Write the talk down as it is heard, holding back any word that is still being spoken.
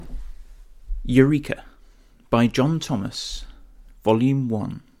Eureka by John Thomas, Volume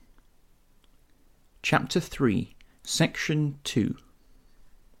 1, Chapter 3, Section 2.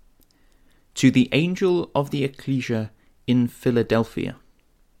 To the Angel of the Ecclesia in Philadelphia.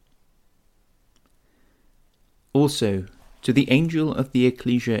 Also, to the Angel of the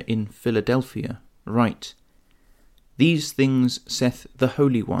Ecclesia in Philadelphia write, These things saith the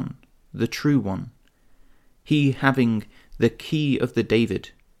Holy One, the True One, he having the key of the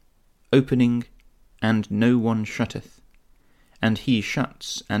David, opening, and no one shutteth, and he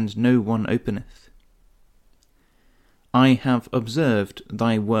shuts, and no one openeth. I have observed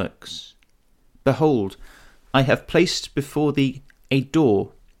thy works. Behold, I have placed before thee a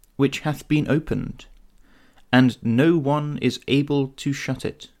door which hath been opened, and no one is able to shut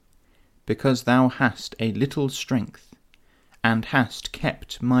it, because thou hast a little strength, and hast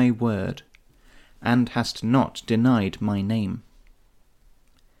kept my word, and hast not denied my name.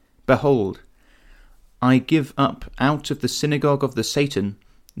 Behold, I give up out of the synagogue of the Satan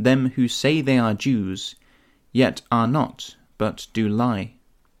them who say they are Jews, yet are not, but do lie.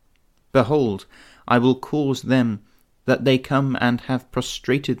 Behold, I will cause them that they come and have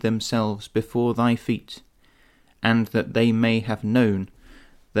prostrated themselves before thy feet, and that they may have known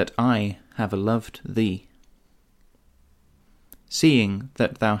that I have loved thee. Seeing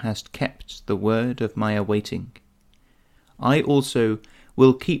that thou hast kept the word of my awaiting, I also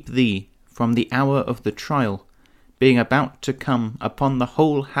will keep thee from the hour of the trial, being about to come upon the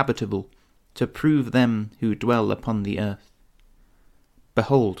whole habitable, to prove them who dwell upon the earth.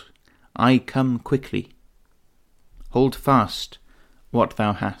 Behold, I come quickly. Hold fast what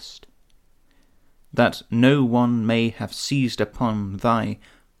thou hast, that no one may have seized upon thy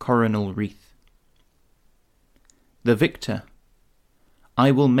coronal wreath. The victor,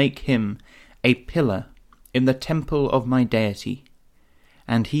 I will make him a pillar in the temple of my deity,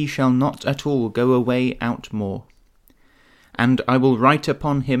 and he shall not at all go away out more. And I will write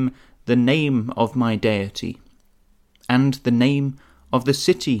upon him the name of my deity, and the name of the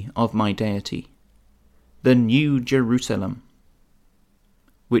city of my deity, the New Jerusalem,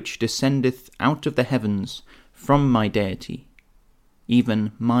 which descendeth out of the heavens from my deity,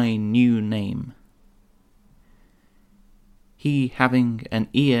 even my new name. He having an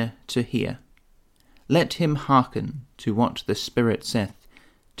ear to hear, let him hearken to what the Spirit saith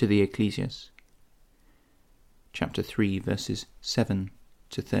to the ecclesias. Chapter 3, verses 7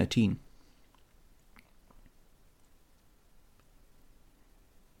 to 13.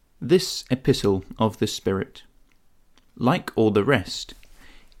 This epistle of the Spirit, like all the rest,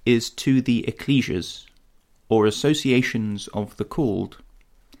 is to the ecclesias, or associations of the called,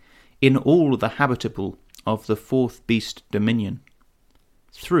 in all the habitable of the fourth beast dominion,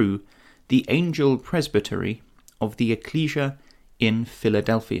 through the angel presbytery of the ecclesia in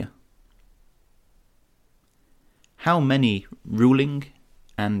Philadelphia. How many ruling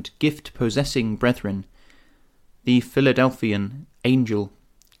and gift-possessing brethren the Philadelphian angel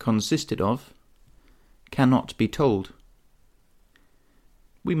consisted of cannot be told.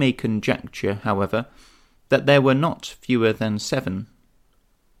 We may conjecture, however, that there were not fewer than 7,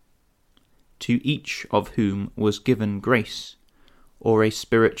 to each of whom was given grace, or a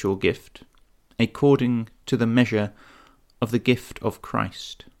spiritual gift, according to the measure of the gift of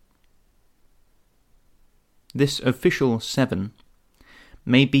Christ. This official 7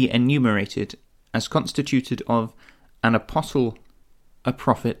 may be enumerated as constituted of an apostle, a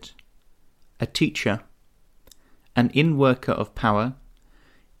prophet, a teacher, an inworker of power,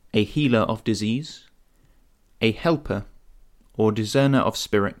 a healer of disease, a helper or discerner of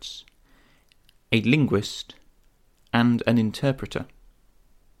spirits, a linguist, and an interpreter.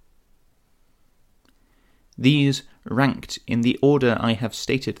 These ranked in the order I have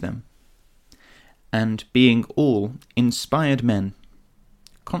stated them, and being all inspired men,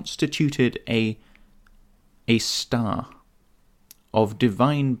 constituted a star of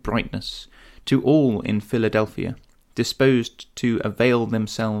divine brightness to all in Philadelphia, disposed to avail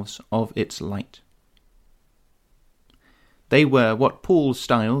themselves of its light. They were what Paul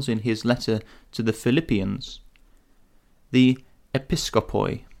styles in his letter to the Philippians the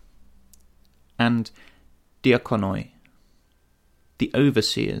episkopoi and diakonoi, the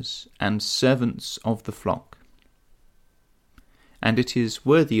overseers and servants of the flock. And it is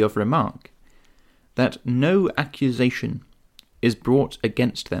worthy of remark that no accusation is brought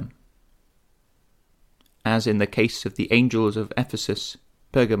against them, as in the case of the angels of Ephesus,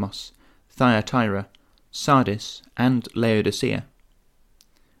 Pergamos, Thyatira, Sardis, and Laodicea,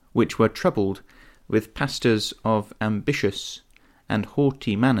 which were troubled with pastors of ambitious and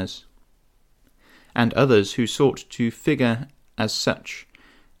haughty manners, and others who sought to figure as such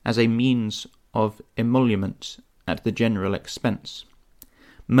as a means of emolument at the general expense,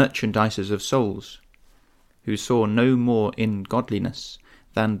 merchandisers of souls, who saw no more in godliness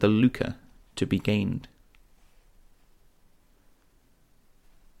than the lucre to be gained.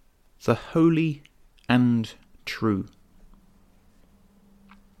 The holy and true.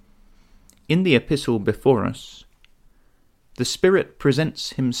 In the epistle before us, the Spirit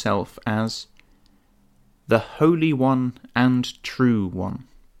presents himself as the Holy One and True One,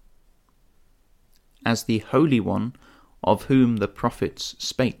 as the Holy One of whom the prophets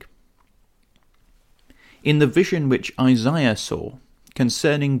spake. In the vision which Isaiah saw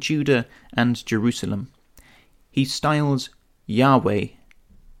concerning Judah and Jerusalem, he styles Yahweh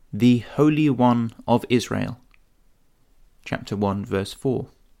the Holy One of Israel. Chapter 1, verse 4.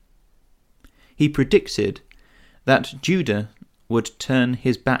 He predicted that Judah would turn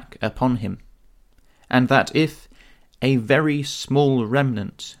his back upon him, and that if a very small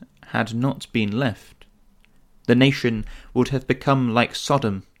remnant had not been left, the nation would have become like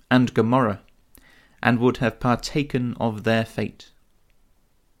Sodom and Gomorrah, and would have partaken of their fate.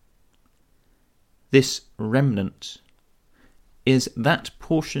 This remnant is that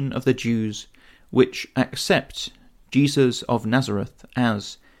portion of the Jews which accept Jesus of Nazareth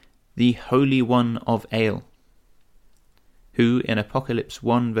as the Holy One of Ale, who in Apocalypse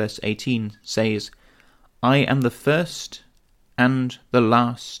 1 verse 18 says, I am the first and the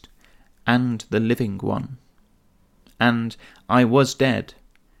last and the living one, and I was dead,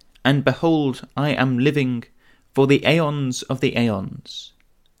 and behold, I am living for the aeons of the aeons,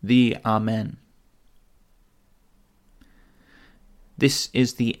 the Amen. This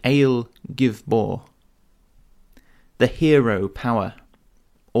is the Ale Givbor, the hero power,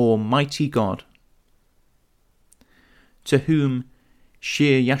 or mighty God, to whom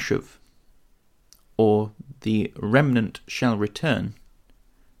Shir Yashuv, or the remnant shall return,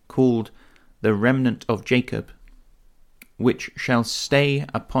 called the remnant of Jacob, which shall stay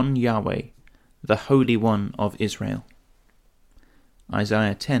upon Yahweh, the Holy One of Israel.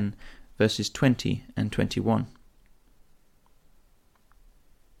 Isaiah 10, verses 20 and 21.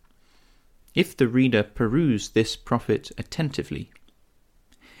 If the reader peruse this prophet attentively,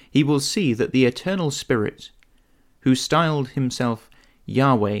 he will see that the Eternal Spirit, who styled himself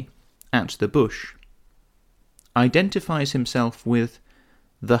Yahweh at the bush, identifies himself with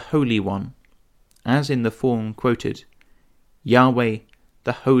the Holy One, as in the form quoted, Yahweh,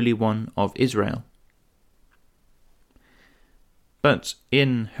 the Holy One of Israel. But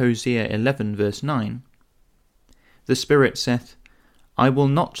in Hosea 11 verse 9, the Spirit saith, I will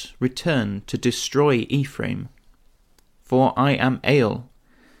not return to destroy Ephraim, for I am Ale,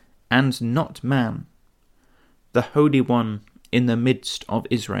 and not man, the Holy One in the midst of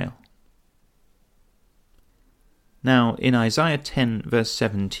Israel. Now, in Isaiah 10 verse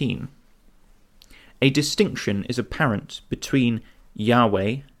 17, a distinction is apparent between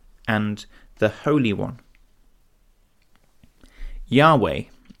Yahweh and the Holy One. Yahweh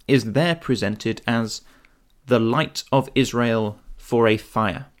is there presented as the light of Israel for a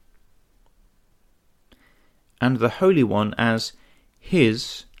fire, and the Holy One as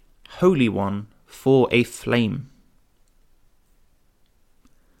his Holy One for a flame.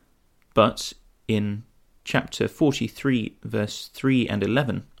 But in chapter 43, verse 3 and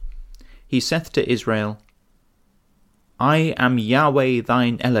 11, he saith to Israel, I am Yahweh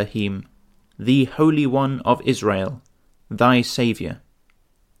thine Elohim, the Holy One of Israel, thy Saviour.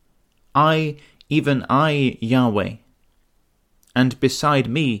 I, even I, Yahweh, and beside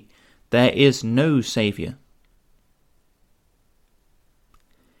me there is no Saviour.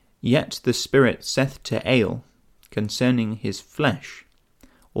 Yet the Spirit saith to Ale, concerning his flesh,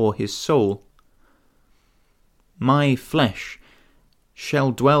 or his soul, My flesh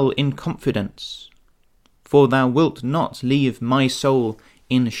shall dwell in confidence, for thou wilt not leave my soul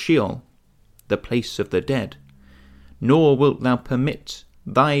in Sheol, the place of the dead, nor wilt thou permit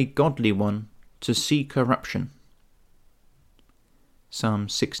thy godly one to see corruption. Psalm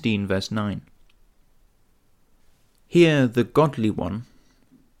 16 verse 9. Here the godly one,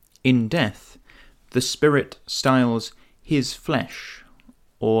 in death, the Spirit styles his flesh,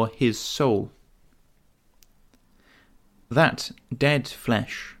 or his soul. That dead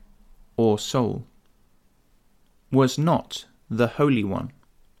flesh, or soul, was not the Holy One.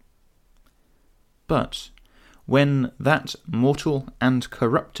 But when that mortal and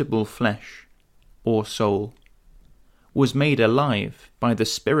corruptible flesh, or soul, was made alive by the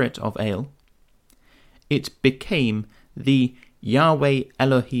Spirit of Ale, it became the Yahweh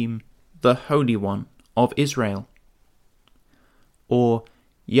Elohim, the Holy One of Israel, or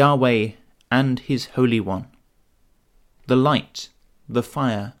Yahweh and his Holy One, the light, the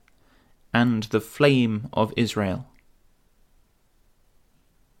fire, and the flame of Israel.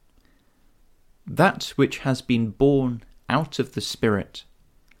 That which has been born out of the Spirit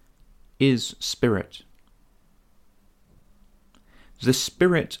is spirit. The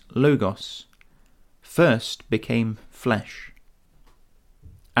Spirit Logos first became flesh,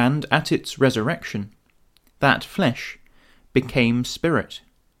 and at its resurrection, that flesh became spirit,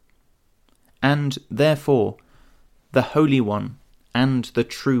 and therefore the Holy One and the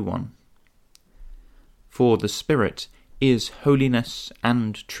True One. For the Spirit is holiness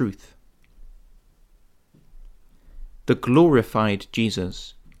and truth. The glorified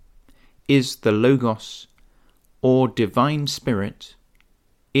Jesus is the Logos, or Divine Spirit,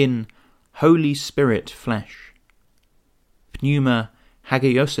 in Holy Spirit flesh, Pneuma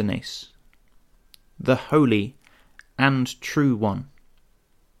Hagiosenes, the Holy and True One.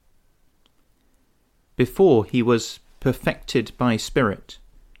 Before he was perfected by Spirit,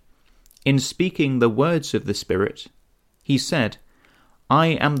 in speaking the words of the Spirit, he said, I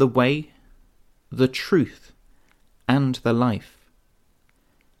am the way, the truth, and the life.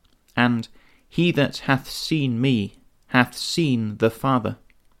 And he that hath seen me hath seen the Father.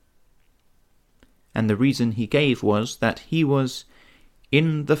 And the reason he gave was that he was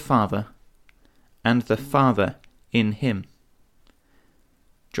in the Father, and the Father in him.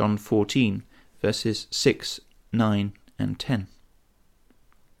 John 14, verses 6, 9, and 10.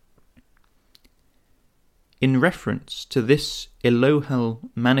 In reference to this Elohel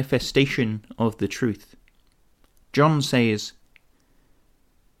manifestation of the truth, John says,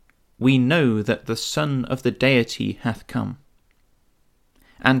 We know that the Son of the Deity hath come,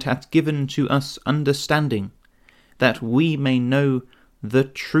 and hath given to us understanding, that we may know the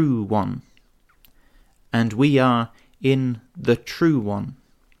True One. And we are in the True One,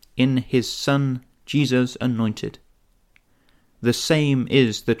 in his Son Jesus anointed. The same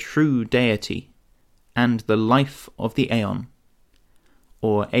is the true Deity, and the life of the Aeon,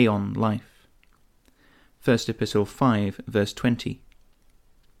 or Aeon life. 1 Epistle 5, verse 20.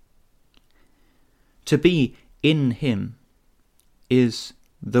 To be in him is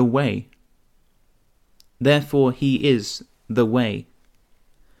the way. Therefore he is the way.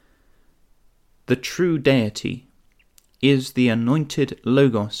 The true Deity is the anointed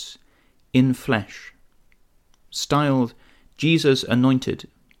Logos in flesh, styled Jesus anointed,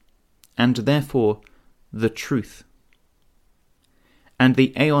 and therefore the truth. And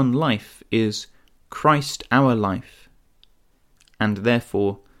the Aeon life is Christ our life, and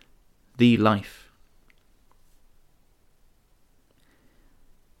therefore the life.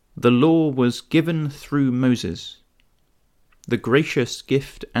 The law was given through Moses. The gracious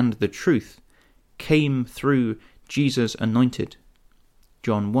gift and the truth came through Jesus anointed.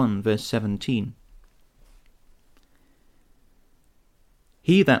 John 1, verse 17.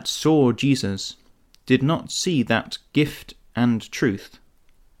 He that saw Jesus did not see that gift and truth,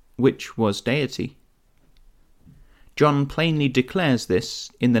 which was deity. John plainly declares this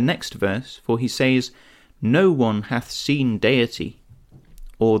in the next verse, for he says, No one hath seen deity,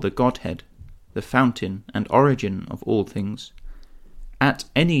 or the Godhead, the fountain and origin of all things, at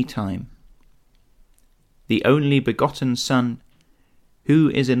any time. The only begotten Son,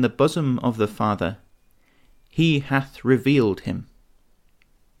 who is in the bosom of the Father, he hath revealed him.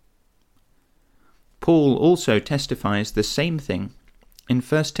 Paul also testifies the same thing in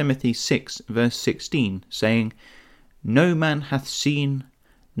 1 Timothy 6, verse 16, saying, No man hath seen,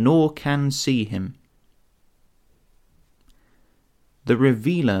 nor can see him. The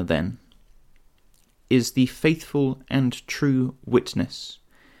revealer, then, is the faithful and true witness,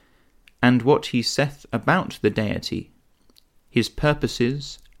 and what he saith about the deity, his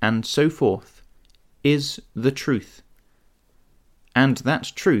purposes, and so forth, is the truth. And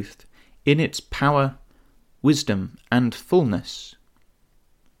that truth, in its power, wisdom, and fullness,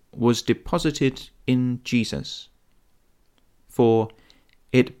 was deposited in Jesus. For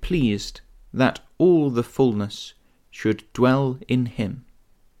it pleased that all the fullness should dwell in him.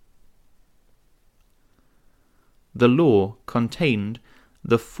 The law contained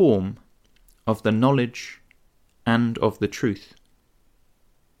the form of the knowledge and of the truth.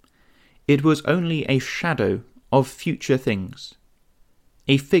 It was only a shadow of future things,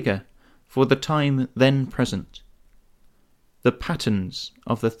 a figure for the time then present, the patterns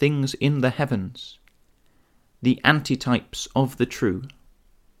of the things in the heavens, the antitypes of the true.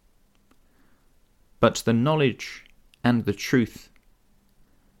 But the knowledge and the truth,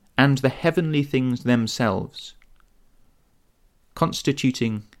 and the heavenly things themselves,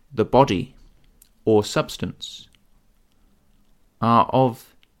 constituting the body or substance, are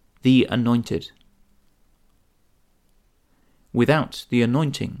of the anointed. Without the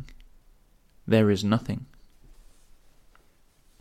anointing, there is nothing.